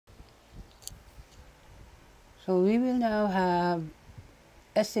So we will now have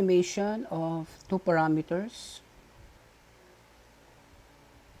estimation of two parameters.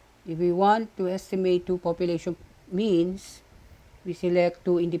 If we want to estimate two population means, we select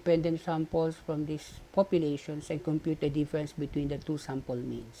two independent samples from these populations and compute the difference between the two sample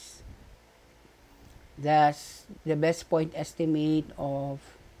means. Thus, the best point estimate of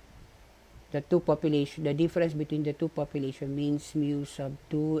the two population, the difference between the two population means mu sub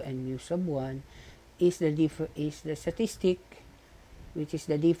 2 and mu sub 1 is the statistic which is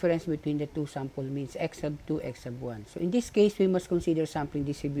the difference between the two sample means x sub 2, x sub 1. So in this case, we must consider sampling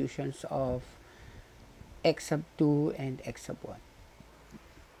distributions of x sub 2 and x sub 1.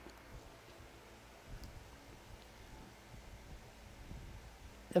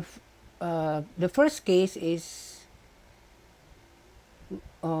 The first case is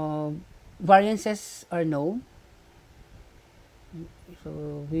variances are known.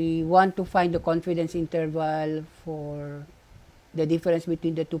 So we want to find the confidence interval for the difference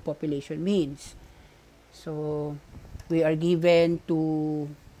between the two population means. So we are given two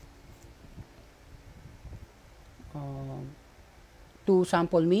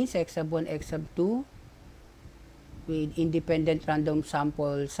sample means, x sub 1, x sub 2, with independent random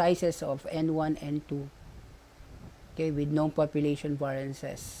sample sizes of n1, n2, okay, with known population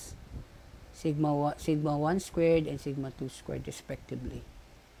variances, sigma 1 squared and sigma 2 squared respectively.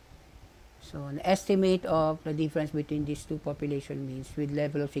 So an estimate of the difference between these two population means with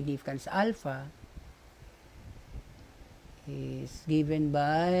level of significance alpha is given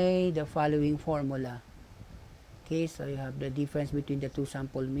by the following formula. Okay, so you have the difference between the two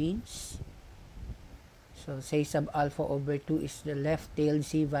sample means. So say sub alpha over 2 is the left-tailed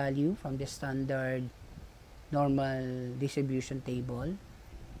z value from the standard normal distribution table.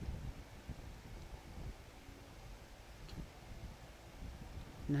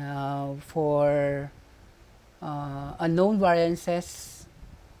 Now for unknown variances,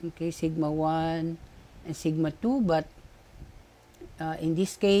 okay, sigma 1 and sigma 2, but in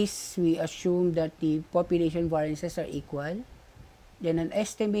this case, we assume that the population variances are equal. Then an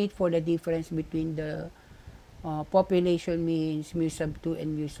estimate for the difference between the population means mu sub 2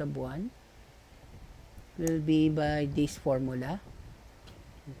 and mu sub 1 will be by this formula.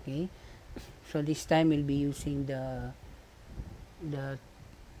 Okay, so this time we'll be using the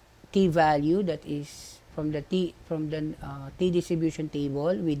t value that is from the t distribution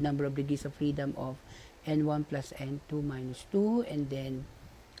table with number of degrees of freedom of n1 plus n2 minus 2, and then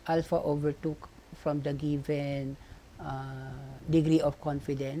alpha over 2 from the given degree of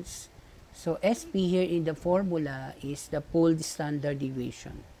confidence. So SP here in the formula is the pooled standard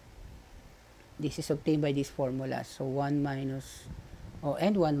deviation. This is obtained by this formula. So 1 minus, or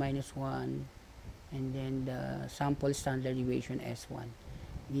n1 minus 1, and then the sample standard deviation S1.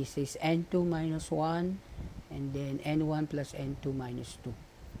 This is n2 minus 1, and then n1 plus n2 minus 2.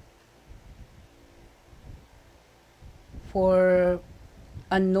 For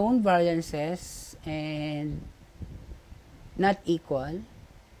unknown variances and not equal,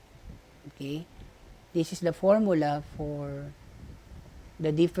 okay, this is the formula for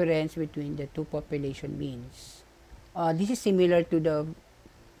the difference between the two population means. This is similar to the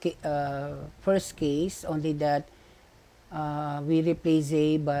first case, only that we replace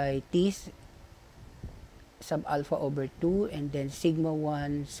A by T sub alpha over 2, and then sigma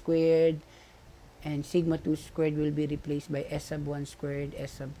 1 squared and sigma 2 squared will be replaced by S sub 1 squared,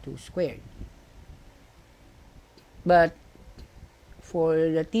 S sub 2 squared. But for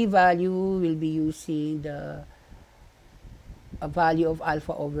the t value, we'll be using a value of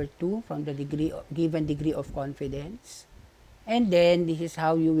alpha over 2 from the given degree of confidence. And then this is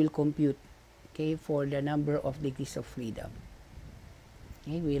how you will compute, okay, for the number of degrees of freedom.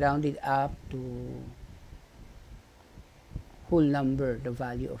 Okay, we round it up to whole number, the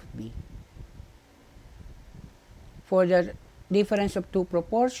value of B. For the difference of two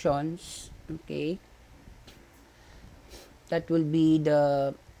proportions, okay, that will be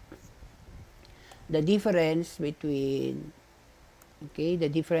the difference between, okay, the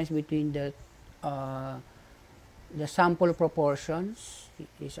difference between the sample proportions.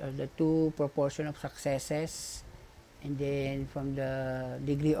 These are the two proportion of successes, and then from the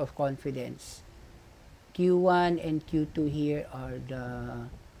degree of confidence, Q1 and Q2 here are the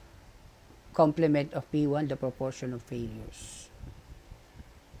complement of P1, the proportion of failures.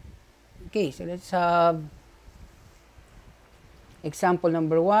 Okay, so let's have example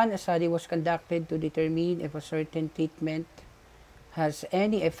number 1. A study was conducted to determine if a certain treatment has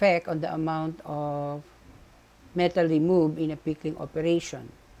any effect on the amount of metal removed in a pickling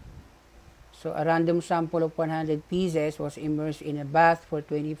operation. So a random sample of 100 pieces was immersed in a bath for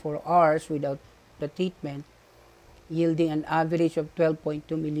 24 hours without the treatment, yielding an average of 12.2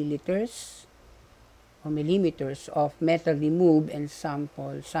 milliliters or millimeters of metal removed and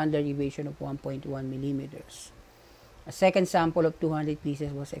sample standard deviation of 1.1 millimeters. A second sample of 200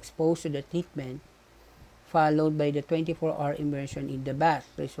 pieces was exposed to the treatment, followed by the 24-hour immersion in the bath,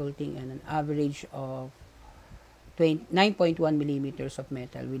 resulting in an average of 9.1 millimeters of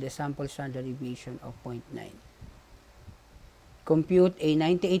metal with a sample standard deviation of 0.9. Compute a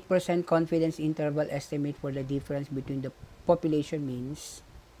 98% confidence interval estimate for the difference between the population means.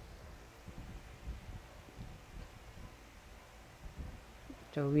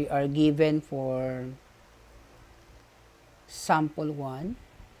 So we are given for sample 1.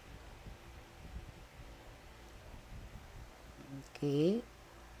 Okay.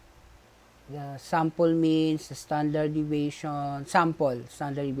 The sample means the standard deviation, standard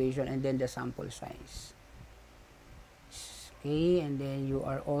deviation, and then the sample size. Okay, and then you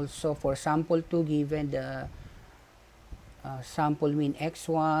are also for sample 2 given the sample mean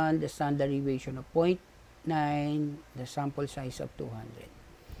x1, the standard deviation of 0.9, the sample size of 200.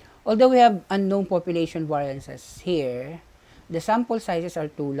 Although we have unknown population variances here, the sample sizes are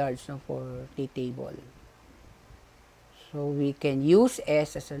too large for the table. So we can use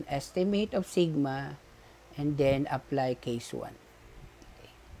S as an estimate of sigma and then apply case 1. Okay.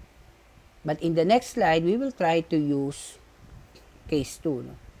 But in the next slide, we will try to use case 2.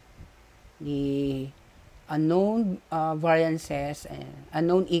 The unknown variances and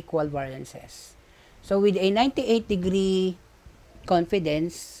unknown equal variances. So with a 98-degree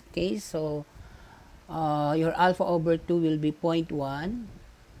confidence, okay, so your alpha over 2 will be 0.1.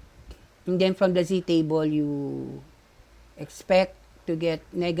 And then from the Z table, you expect to get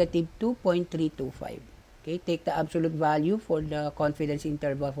negative 2.325. Okay, take the absolute value for the confidence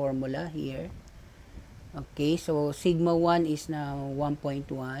interval formula here. Okay, so sigma 1 is now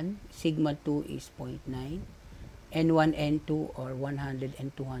 1.1, sigma 2 is 0.9, N1, N2 or 100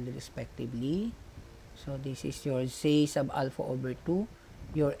 and 200 respectively. So this is your Z sub alpha over 2,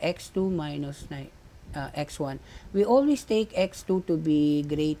 your x2 minus x1. We always take x2 to be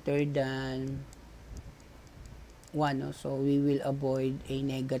greater than 1, no? So we will avoid a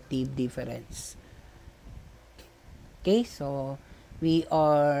negative difference. Okay, so we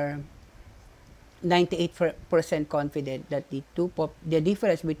are 98% confident that the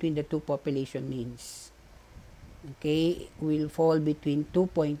difference between the two population means, okay, will fall between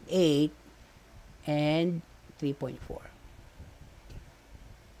 2.8 and 3.4.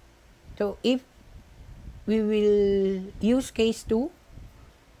 So if we will use case 2,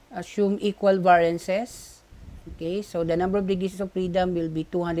 assume equal variances. Okay, so the number of degrees of freedom will be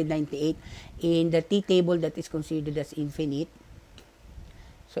 298 in the T table that is considered as infinite.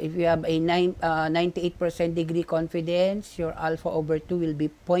 So if you have a 98% degree confidence, your alpha over 2 will be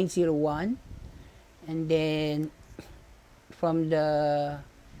 0.01. And then from the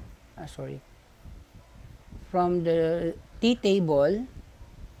from the T table,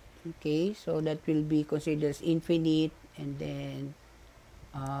 okay, so that will be considered as infinite, and then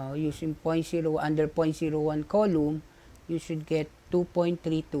using under 0.01 column, you should get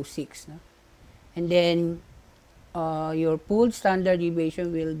 2.326. No? And then your pooled standard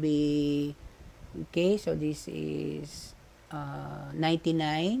deviation will be, okay, so this is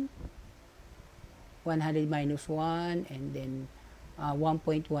 99, 100 minus 1, and then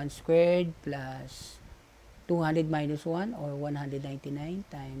 1.1 squared plus 200 minus 1 or 199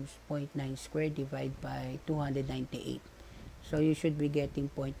 times 0.9 squared divided by 298. So you should be getting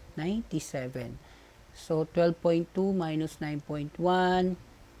 0.97. So 12.2 minus 9.1.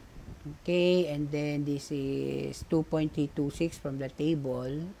 Okay, and then this is 2.326 from the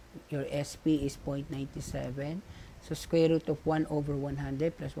table. Your SP is 0.97. So square root of 1 over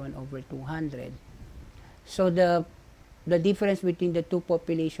 100 plus 1 over 200. So the difference between the two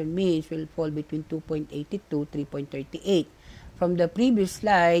population means will fall between 2.82 to 3.38. From the previous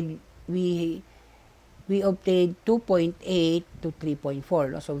slide, we obtained 2.8 to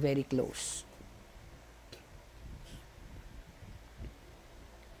 3.4, so very close.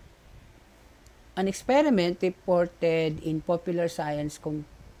 An experiment reported in Popular Science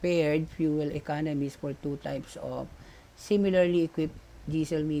compared fuel economies for two types of similarly equipped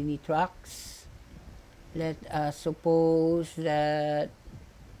diesel mini trucks. Let us suppose that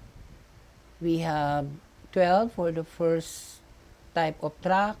we have 12 for the first type of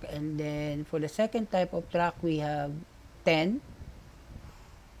truck, and then for the second type of truck we have 10.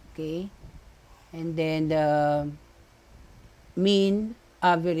 Okay, and then the mean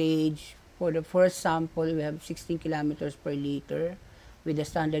average for the first sample, we have 16 kilometers per liter with a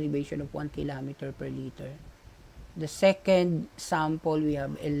standard deviation of 1 kilometer per liter. The second sample, we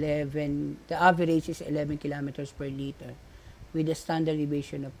have 11, the average is 11 kilometers per liter with a standard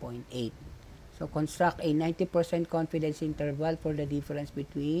deviation of 0.8. So construct a 90% confidence interval for the difference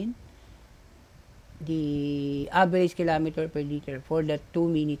between the average kilometer per liter for the two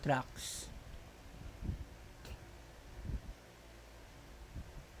mini trucks.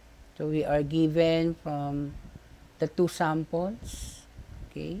 So we are given from the two samples,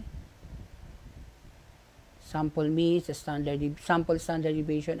 okay. Sample means the sample standard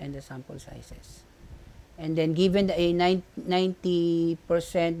deviation and the sample sizes. And then given a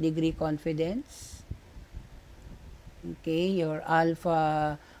 90% degree confidence, okay, your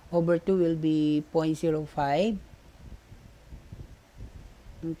alpha over 2 will be 0.05.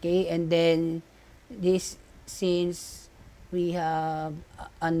 Okay, and then this, since we have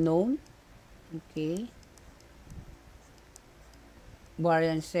unknown, okay,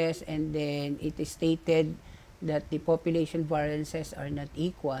 variances, and then it is stated that the population variances are not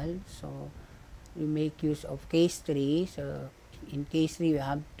equal, so we make use of case 3. So in case 3, we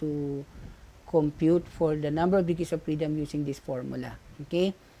have to compute for the number of degrees of freedom using this formula.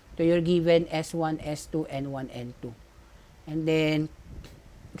 Okay, so you're given S1, S2, N1, N2, and then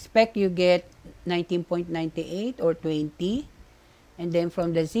expect you get 19.98 or 20, and then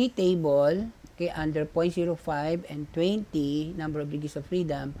from the Z table, okay, under 0.05 and 20 number of degrees of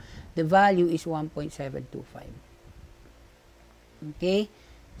freedom, the value is 1.725. Okay,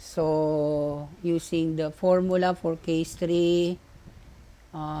 so using the formula for case 3,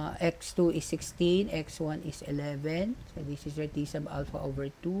 x2 is 16, x1 is 11, so this is your T sub alpha over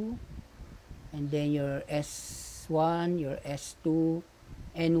 2, and then your S1, your S2,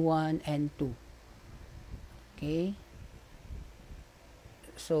 N1, N2. Okay,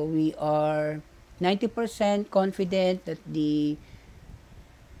 so we are 90% confident that the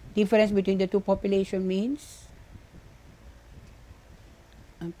difference between the two population means,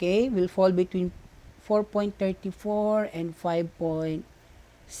 okay, will fall between 4.34 and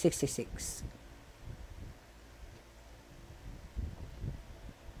 5.66.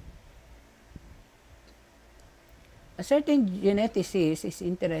 A certain geneticist is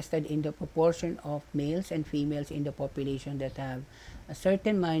interested in the proportion of males and females in the population that have a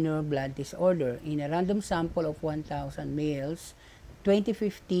certain minor blood disorder. In a random sample of 1,000 males,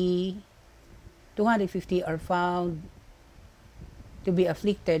 250 are found to be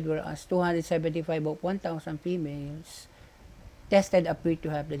afflicted, whereas 275 of 1,000 females tested appear to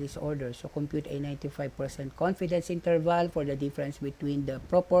have the disorder. So compute a 95% confidence interval for the difference between the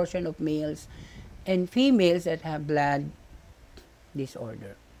proportion of males and females that have blood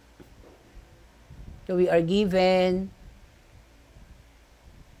disorder. So we are given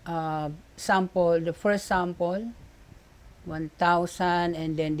sample, the first sample, 1,000,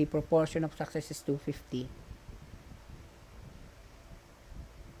 and then the proportion of success is 250.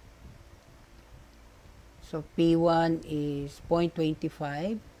 So P1 is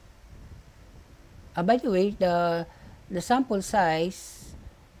 0.25. By the way, the sample size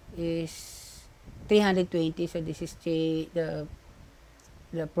is 320, so this is the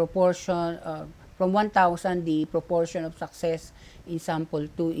proportion from 1,000, the proportion of success in sample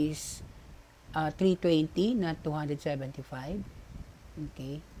 2 is 320, not 275.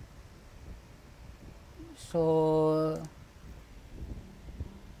 Okay, so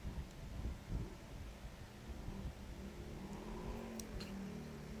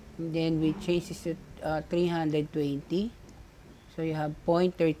then we change this to 320, so you have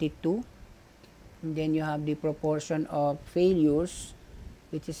 0.32. And then you have the proportion of failures,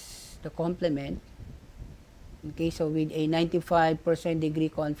 which is the complement. Okay, so with a 95% degree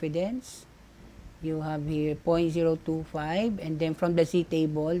confidence, you have here 0.025, and then from the Z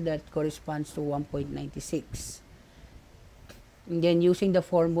table, that corresponds to 1.96. And then using the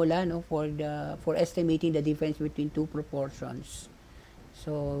formula, no, for estimating the difference between two proportions.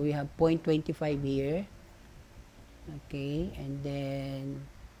 So we have 0.25 here. Okay, and then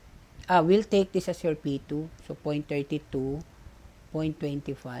we'll take this as your P2, so 0.32,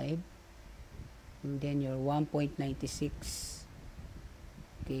 0.25, and then your 1.96.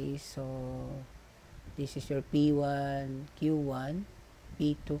 Okay, so this is your P1, Q1,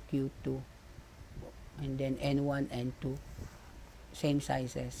 P2, Q2, and then N1, N2, same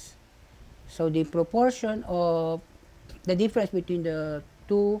sizes. So the proportion of the difference between the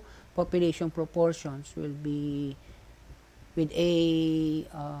two population proportions will be, with a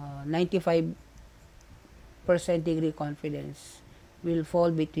 95% degree confidence, will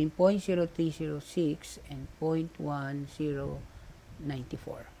fall between 0.0306 and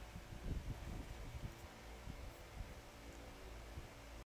 0.1094.